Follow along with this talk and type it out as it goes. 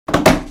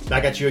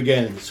back at you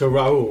again. So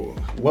Raul,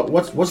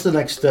 what's the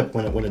next step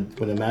when a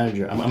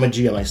manager? I'm a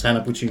GM. I sign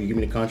up with you. You give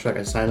me the contract.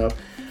 I sign up.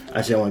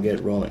 I say I want to get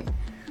it rolling.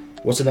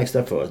 What's the next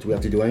step for us? Do we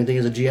have to do anything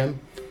as a GM?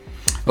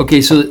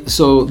 Okay,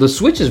 so the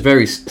switch is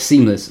very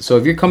seamless. So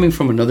if you're coming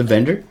from another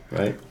vendor,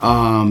 right?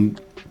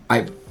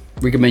 I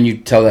recommend you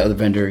tell that other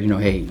vendor,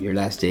 hey, your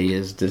last day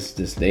is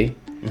this day,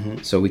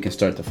 so we can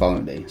start the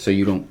following day, so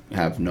you don't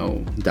have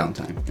no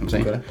downtime. You know what I'm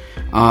saying?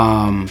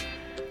 Okay.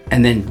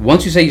 And then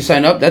once you say you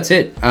sign up, that's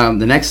it.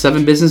 The next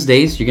 7 business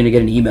days, you're gonna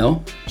get an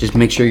email. Just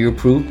make sure you're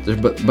approved. There's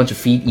a bunch of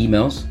feed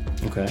emails.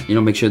 Okay.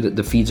 Make sure that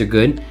the feeds are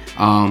good.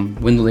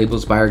 Window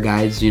labels, buyer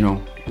guides.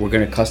 We're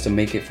gonna custom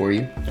make it for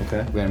you.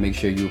 Okay. We're gonna make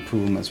sure you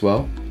approve them as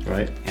well.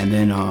 Right. And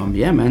then,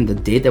 the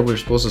date that we're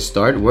supposed to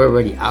start, we're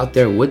already out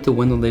there with the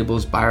window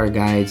labels, buyer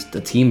guides.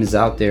 The team is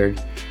out there.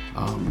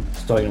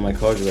 Starting on my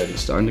cars already.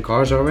 Starting the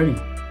cars already.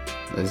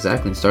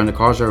 Exactly, starting the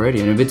cars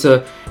already. And if it's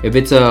a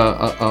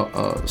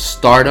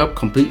startup,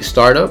 complete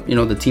startup,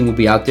 the team will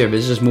be out there. If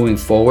it's just moving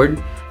forward,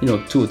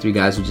 2 or 3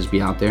 guys will just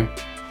be out there.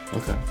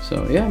 Okay.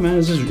 So yeah, man,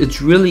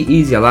 it's really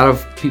easy. A lot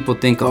of people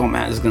think, oh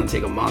man, it's gonna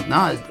take a month.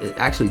 No, it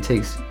actually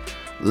takes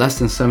less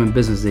than 7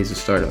 business days to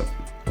start up.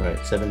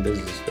 Right, 7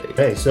 business days.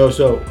 Hey, so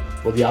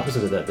the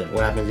opposite of that then.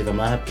 What happens if I'm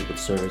not happy with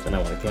the service and I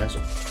want to cancel?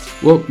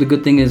 Well, the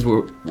good thing is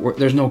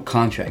there's no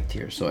contract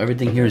here, so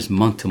everything here is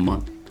month to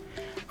month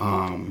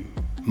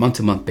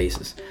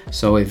basis.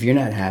 So if you're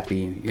not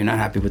happy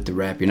with the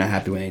rep, you're not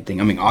happy with anything.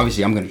 I mean,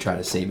 obviously, I'm gonna try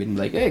to save it and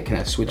be like, hey, can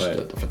I switch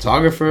the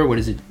photographer? What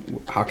is it?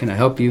 How can I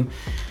help you?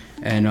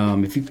 And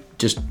if you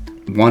just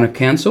want to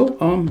cancel,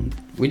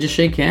 we just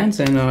shake hands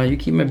and you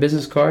keep my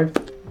business card.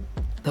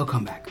 They'll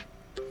come back.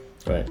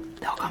 Right.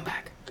 They'll come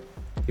back.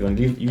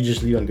 You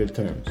just leave on good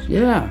terms.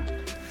 Yeah.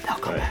 They'll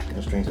come back.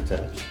 No strings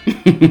attached.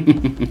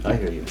 I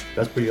hear you.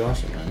 That's pretty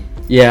awesome, man.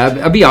 Yeah,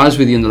 I'll be honest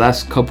with you. In the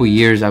last couple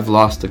years, I've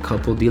lost a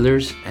couple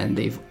dealers, and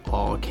they've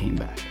all came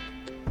back.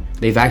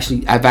 I've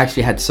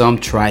actually had some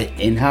try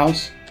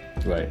in-house,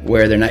 right,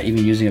 wwhere they're not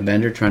even using a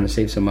vendor, trying to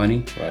save some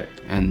money, right,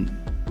 and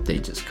they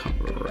just come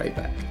right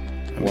back.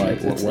 Why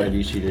do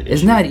you see that?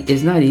 It's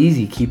not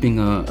easy keeping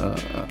a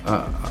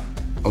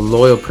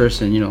loyal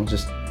person.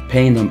 Just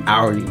paying them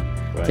hourly.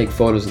 Right. Take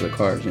photos of the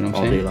cars, you know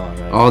what I'm saying? All day long,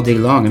 right? All day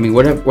long. I mean,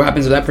 what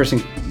happens if that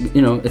person,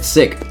 it's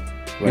sick?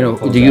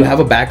 Right. Do you have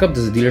a backup?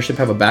 Does the dealership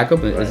have a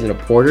backup? Right. Is it a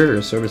porter or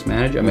a service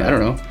manager? I mean, I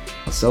don't know.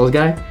 A sales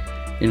guy?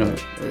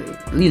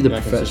 Leave the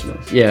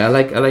professionals. Yeah, I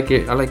like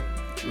it. I like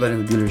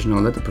letting the dealers know.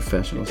 Let the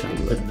professionals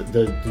handle it.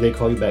 Do they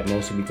call you back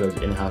mostly because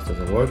in-house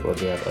doesn't work, or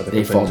do they have other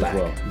companies as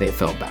well? They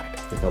fell back.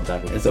 They fell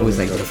back. It's always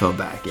like they fell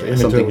back. Yeah. So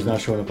inventory was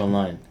not showing up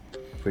online,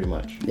 pretty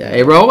much. Yeah.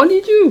 Hey, bro, I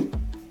need you.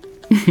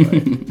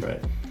 Right.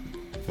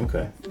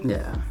 Okay.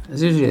 Yeah.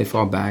 It's usually they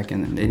fall back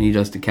and then they need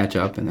us to catch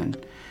up, and then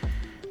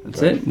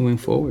that's it. Moving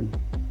forward.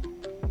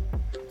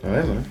 All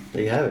right, man.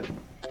 There you have it.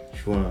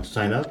 If you want to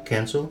sign up,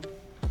 cancel,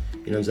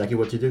 you know exactly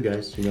what to do,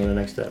 guys. You know the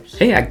next steps.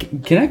 Hey,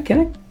 can I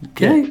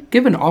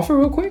give an offer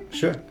real quick?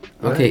 Sure.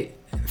 Okay.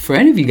 For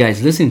any of you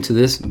guys listening to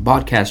this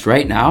podcast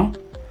right now,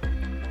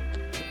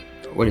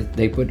 what did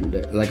they put?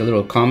 Like a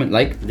little comment,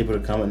 like? They put a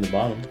comment in the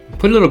bottom.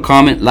 Put a little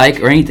comment, like,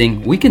 or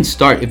anything. We can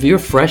start. If you're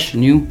fresh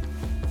new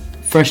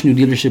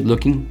dealership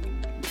looking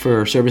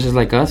for services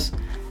like us,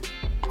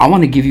 I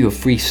want to give you a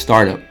free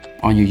startup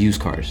on your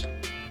used cars.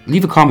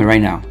 Leave a comment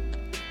right now.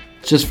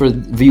 Just for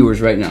viewers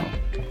right now.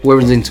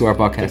 Whoever's into our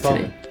podcast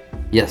today.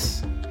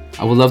 Yes.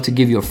 I would love to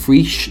give you a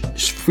free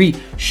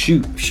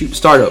shoot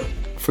startup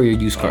for your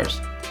used cars.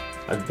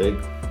 That's big.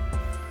 Awesome.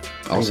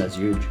 I think that's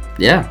huge.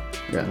 Yeah.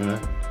 There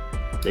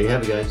you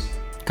have it, guys.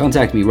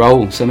 Contact me,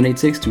 Raul,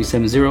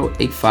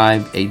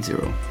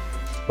 786-370-8580.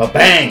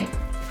 Ba-bang!